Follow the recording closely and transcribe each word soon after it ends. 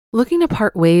Looking to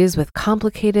part ways with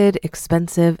complicated,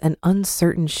 expensive, and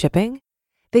uncertain shipping?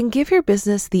 Then give your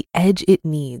business the edge it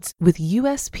needs with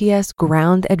USPS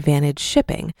Ground Advantage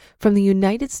shipping from the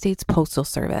United States Postal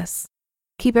Service.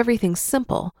 Keep everything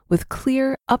simple with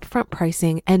clear, upfront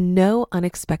pricing and no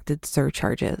unexpected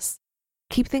surcharges.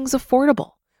 Keep things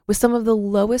affordable with some of the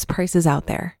lowest prices out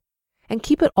there. And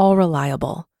keep it all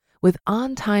reliable with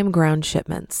on-time ground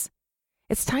shipments.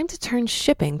 It's time to turn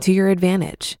shipping to your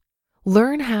advantage.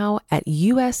 Learn how at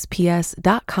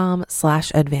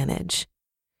USPS.com/advantage.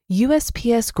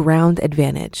 USPS Ground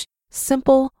Advantage.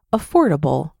 Simple,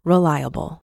 affordable,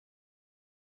 reliable.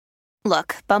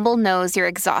 Look, Bumble knows you're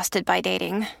exhausted by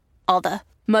dating. All the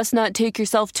must not take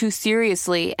yourself too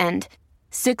seriously and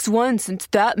 6'1" since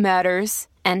that matters.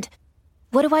 And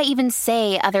what do I even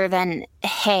say other than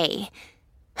hey?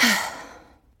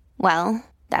 Well,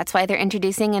 that's why they're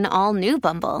introducing an all-new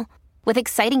Bumble. With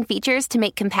exciting features to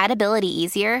make compatibility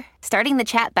easier, starting the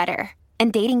chat better,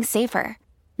 and dating safer.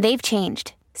 They've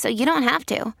changed, so you don't have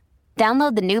to.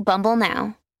 Download the new Bumble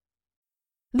now.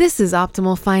 This is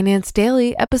Optimal Finance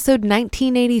Daily, episode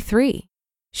 1983.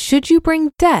 Should you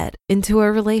bring debt into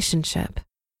a relationship?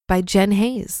 By Jen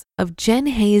Hayes of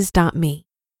jenhayes.me.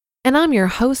 And I'm your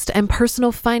host and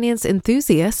personal finance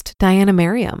enthusiast, Diana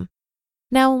Merriam.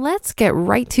 Now let's get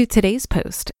right to today's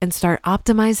post and start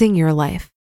optimizing your life.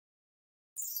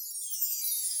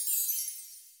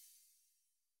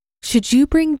 Should you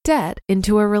bring debt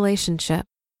into a relationship?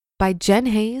 By Jen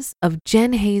Hayes of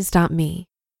jenhayes.me.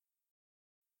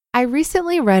 I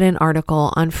recently read an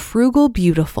article on Frugal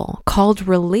Beautiful called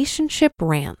Relationship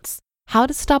Rants: How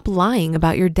to Stop Lying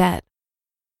About Your Debt.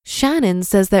 Shannon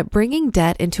says that bringing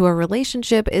debt into a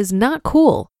relationship is not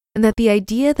cool and that the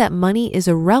idea that money is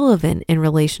irrelevant in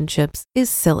relationships is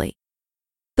silly.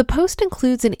 The post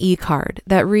includes an e-card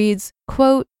that reads,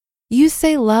 quote, "You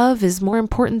say love is more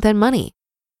important than money.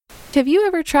 Have you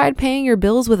ever tried paying your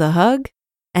bills with a hug?"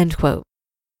 End quote.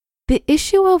 The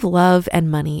issue of love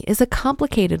and money is a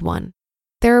complicated one.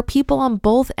 There are people on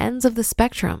both ends of the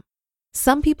spectrum.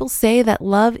 Some people say that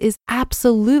love is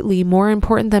absolutely more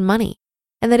important than money,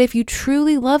 and that if you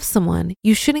truly love someone,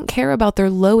 you shouldn't care about their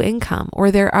low income or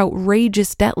their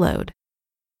outrageous debt load.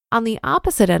 On the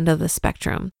opposite end of the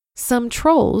spectrum, some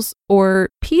trolls or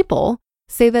people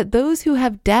say that those who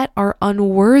have debt are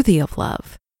unworthy of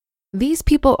love. These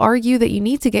people argue that you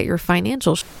need to get your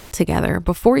financial together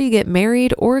before you get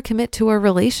married or commit to a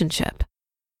relationship.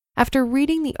 After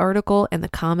reading the article and the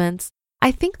comments,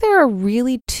 I think there are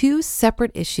really two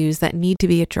separate issues that need to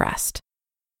be addressed.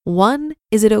 One,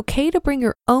 is it okay to bring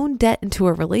your own debt into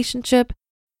a relationship?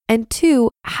 And two,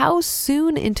 how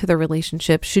soon into the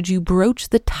relationship should you broach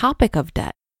the topic of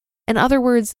debt? In other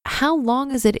words, how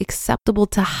long is it acceptable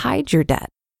to hide your debt?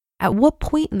 At what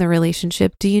point in the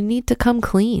relationship do you need to come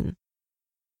clean?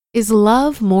 Is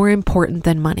love more important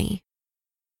than money?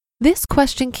 This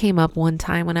question came up one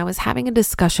time when I was having a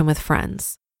discussion with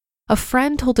friends. A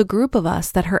friend told a group of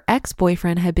us that her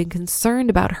ex-boyfriend had been concerned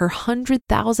about her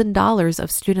 $100,000 of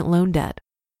student loan debt.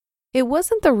 It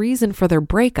wasn't the reason for their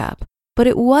breakup, but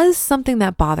it was something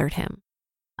that bothered him.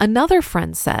 Another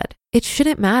friend said, it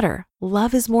shouldn't matter.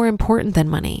 Love is more important than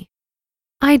money.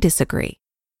 I disagree.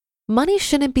 Money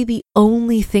shouldn't be the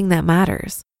only thing that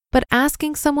matters. But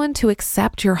asking someone to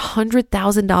accept your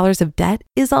 $100,000 of debt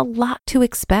is a lot to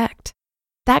expect.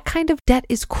 That kind of debt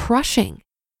is crushing.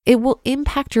 It will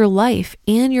impact your life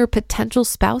and your potential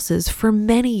spouses for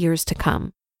many years to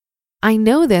come. I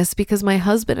know this because my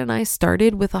husband and I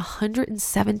started with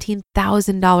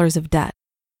 $117,000 of debt.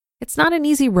 It's not an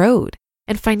easy road,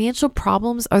 and financial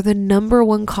problems are the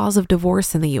 #1 cause of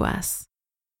divorce in the US.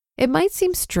 It might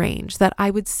seem strange that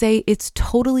I would say it's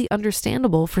totally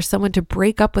understandable for someone to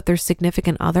break up with their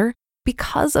significant other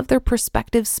because of their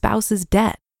prospective spouse's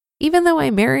debt, even though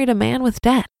I married a man with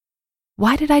debt.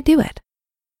 Why did I do it?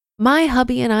 My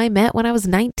hubby and I met when I was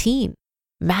 19.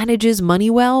 Manages money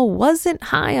well wasn't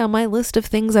high on my list of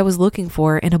things I was looking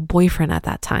for in a boyfriend at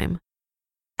that time.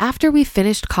 After we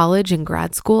finished college and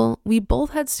grad school, we both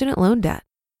had student loan debt.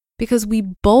 Because we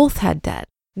both had debt,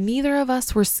 neither of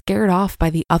us were scared off by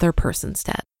the other person's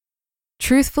debt.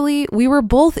 Truthfully, we were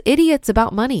both idiots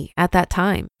about money at that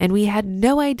time, and we had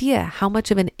no idea how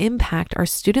much of an impact our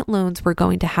student loans were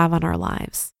going to have on our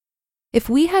lives. If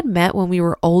we had met when we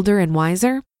were older and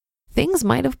wiser, things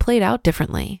might have played out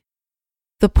differently.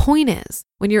 The point is,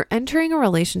 when you're entering a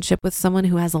relationship with someone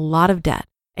who has a lot of debt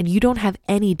and you don't have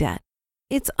any debt,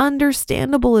 it's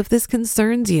understandable if this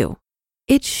concerns you.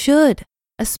 It should.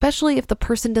 Especially if the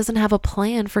person doesn't have a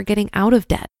plan for getting out of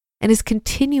debt and is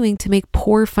continuing to make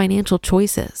poor financial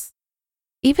choices.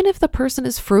 Even if the person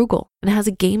is frugal and has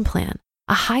a game plan,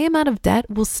 a high amount of debt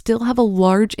will still have a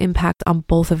large impact on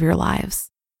both of your lives.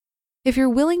 If you're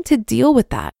willing to deal with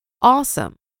that,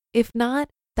 awesome. If not,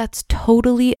 that's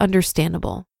totally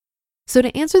understandable. So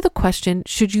to answer the question,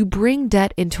 should you bring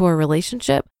debt into a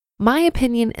relationship? My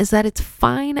opinion is that it's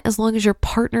fine as long as your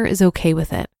partner is okay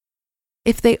with it.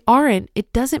 If they aren't,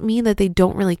 it doesn't mean that they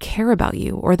don't really care about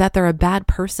you or that they're a bad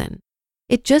person.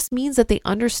 It just means that they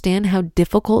understand how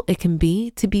difficult it can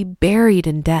be to be buried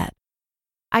in debt.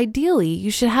 Ideally,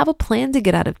 you should have a plan to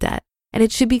get out of debt, and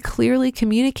it should be clearly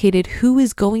communicated who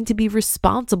is going to be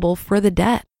responsible for the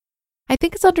debt. I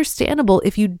think it's understandable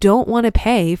if you don't want to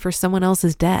pay for someone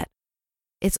else's debt.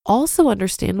 It's also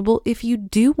understandable if you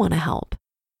do want to help.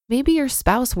 Maybe your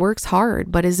spouse works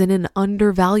hard but is in an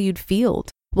undervalued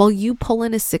field while you pull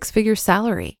in a 6-figure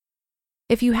salary.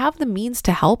 If you have the means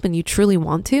to help and you truly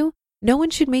want to, no one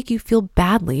should make you feel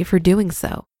badly for doing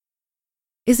so.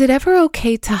 Is it ever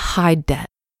okay to hide debt?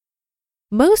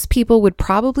 Most people would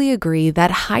probably agree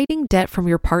that hiding debt from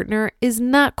your partner is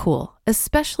not cool,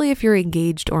 especially if you're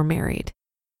engaged or married.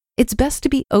 It's best to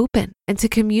be open and to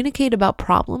communicate about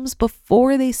problems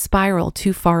before they spiral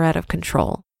too far out of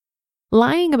control.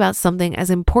 Lying about something as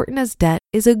important as debt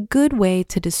is a good way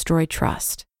to destroy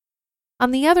trust.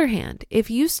 On the other hand, if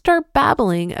you start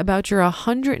babbling about your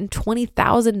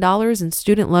 $120,000 in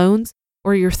student loans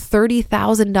or your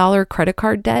 $30,000 credit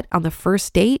card debt on the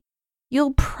first date,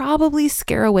 you'll probably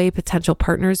scare away potential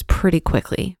partners pretty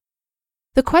quickly.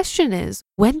 The question is,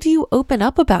 when do you open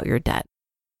up about your debt?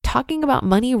 Talking about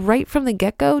money right from the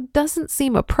get-go doesn't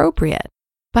seem appropriate,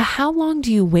 but how long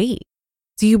do you wait?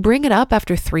 Do you bring it up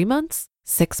after 3 months,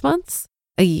 6 months,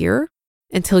 a year,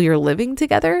 until you're living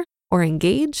together or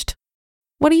engaged?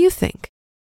 What do you think?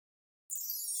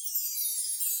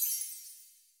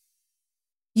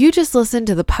 You just listened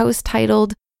to the post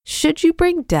titled, "Should You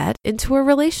Bring Debt into a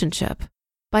Relationship?"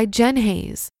 by Jen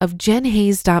Hayes of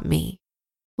jenhayes.me.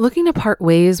 Looking to part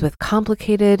ways with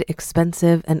complicated,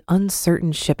 expensive, and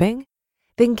uncertain shipping?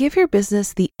 Then give your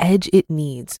business the edge it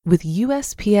needs with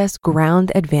USPS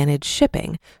Ground Advantage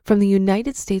shipping from the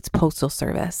United States Postal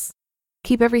Service.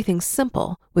 Keep everything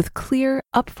simple with clear,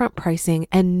 upfront pricing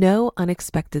and no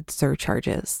unexpected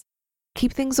surcharges.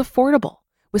 Keep things affordable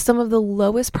with some of the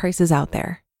lowest prices out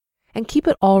there. And keep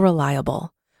it all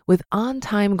reliable with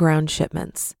on-time ground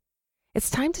shipments. It's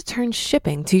time to turn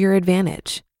shipping to your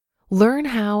advantage. Learn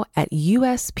how at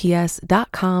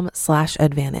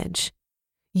USPS.com/advantage.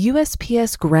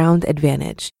 USPS Ground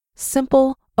Advantage.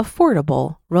 Simple,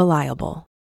 affordable, reliable.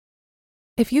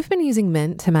 If you've been using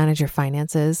Mint to manage your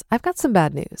finances, I've got some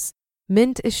bad news.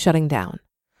 Mint is shutting down.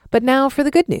 But now for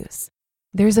the good news.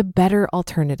 There's a better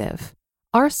alternative.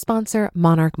 Our sponsor,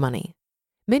 Monarch Money.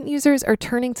 Mint users are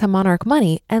turning to Monarch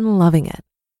Money and loving it.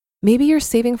 Maybe you're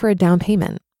saving for a down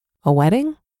payment, a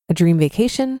wedding, a dream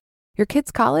vacation, your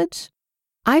kid's college.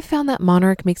 I've found that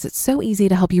Monarch makes it so easy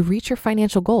to help you reach your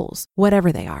financial goals,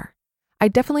 whatever they are. I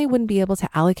definitely wouldn't be able to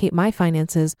allocate my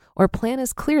finances or plan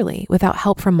as clearly without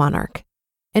help from Monarch.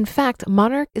 In fact,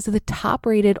 Monarch is the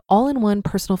top-rated all-in-one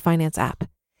personal finance app.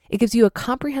 It gives you a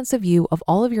comprehensive view of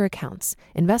all of your accounts,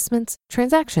 investments,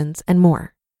 transactions, and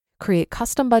more. Create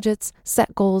custom budgets,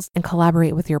 set goals, and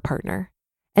collaborate with your partner.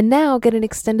 And now get an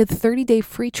extended 30-day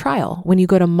free trial when you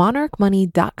go to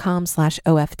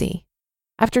monarchmoney.com/OFD.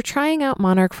 After trying out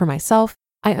Monarch for myself,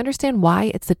 I understand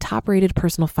why it's the top-rated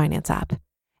personal finance app.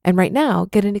 And right now,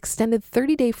 get an extended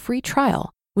 30-day free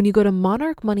trial when you go to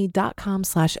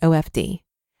monarchmoney.com/OFD.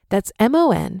 That's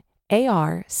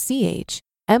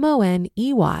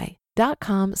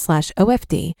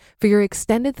monarchmoney.com/OFD for your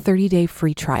extended 30-day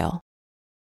free trial.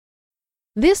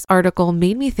 This article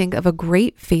made me think of a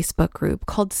great Facebook group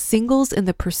called Singles in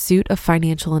the Pursuit of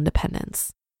Financial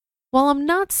Independence. While I'm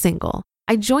not single,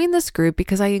 I joined this group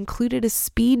because I included a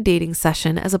speed dating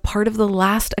session as a part of the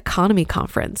last economy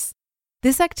conference.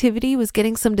 This activity was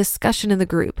getting some discussion in the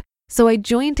group, so I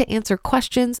joined to answer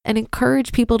questions and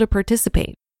encourage people to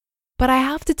participate. But I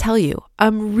have to tell you,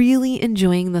 I'm really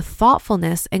enjoying the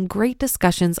thoughtfulness and great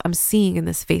discussions I'm seeing in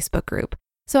this Facebook group,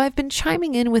 so I've been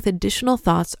chiming in with additional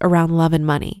thoughts around love and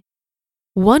money.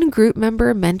 One group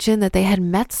member mentioned that they had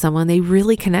met someone they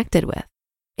really connected with.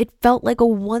 It felt like a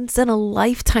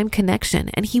once-in-a-lifetime connection,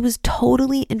 and he was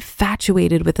totally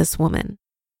infatuated with this woman.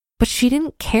 But she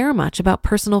didn't care much about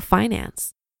personal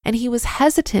finance, and he was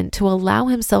hesitant to allow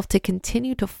himself to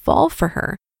continue to fall for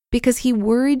her because he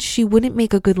worried she wouldn't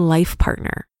make a good life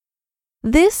partner.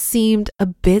 This seemed a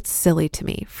bit silly to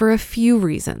me for a few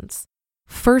reasons.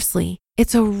 Firstly,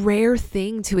 it's a rare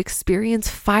thing to experience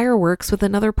fireworks with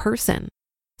another person.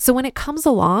 So when it comes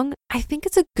along, I think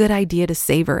it's a good idea to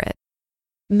savor it.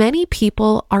 Many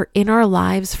people are in our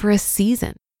lives for a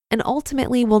season and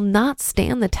ultimately will not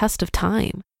stand the test of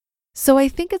time. So I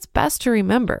think it's best to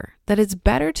remember that it's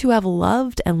better to have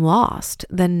loved and lost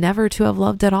than never to have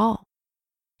loved at all.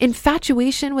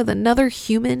 Infatuation with another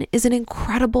human is an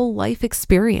incredible life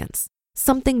experience,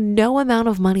 something no amount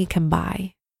of money can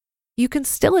buy. You can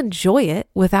still enjoy it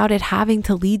without it having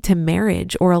to lead to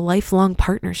marriage or a lifelong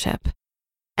partnership.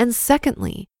 And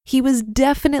secondly, he was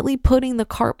definitely putting the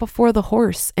cart before the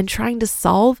horse and trying to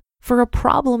solve for a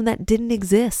problem that didn't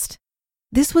exist.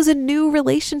 This was a new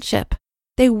relationship.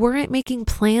 They weren't making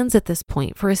plans at this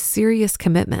point for a serious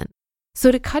commitment.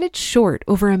 So to cut it short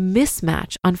over a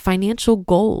mismatch on financial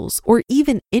goals or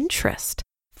even interest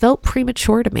felt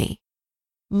premature to me.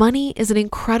 Money is an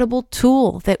incredible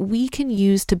tool that we can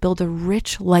use to build a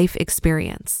rich life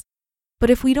experience. But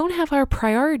if we don't have our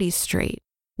priorities straight,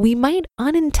 we might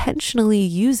unintentionally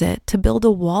use it to build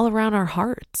a wall around our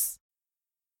hearts.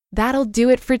 That'll do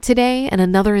it for today and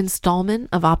another installment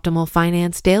of Optimal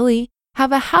Finance Daily.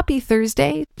 Have a happy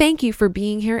Thursday. Thank you for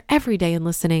being here every day and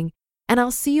listening. And I'll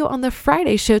see you on the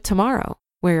Friday show tomorrow,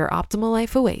 where your optimal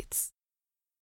life awaits.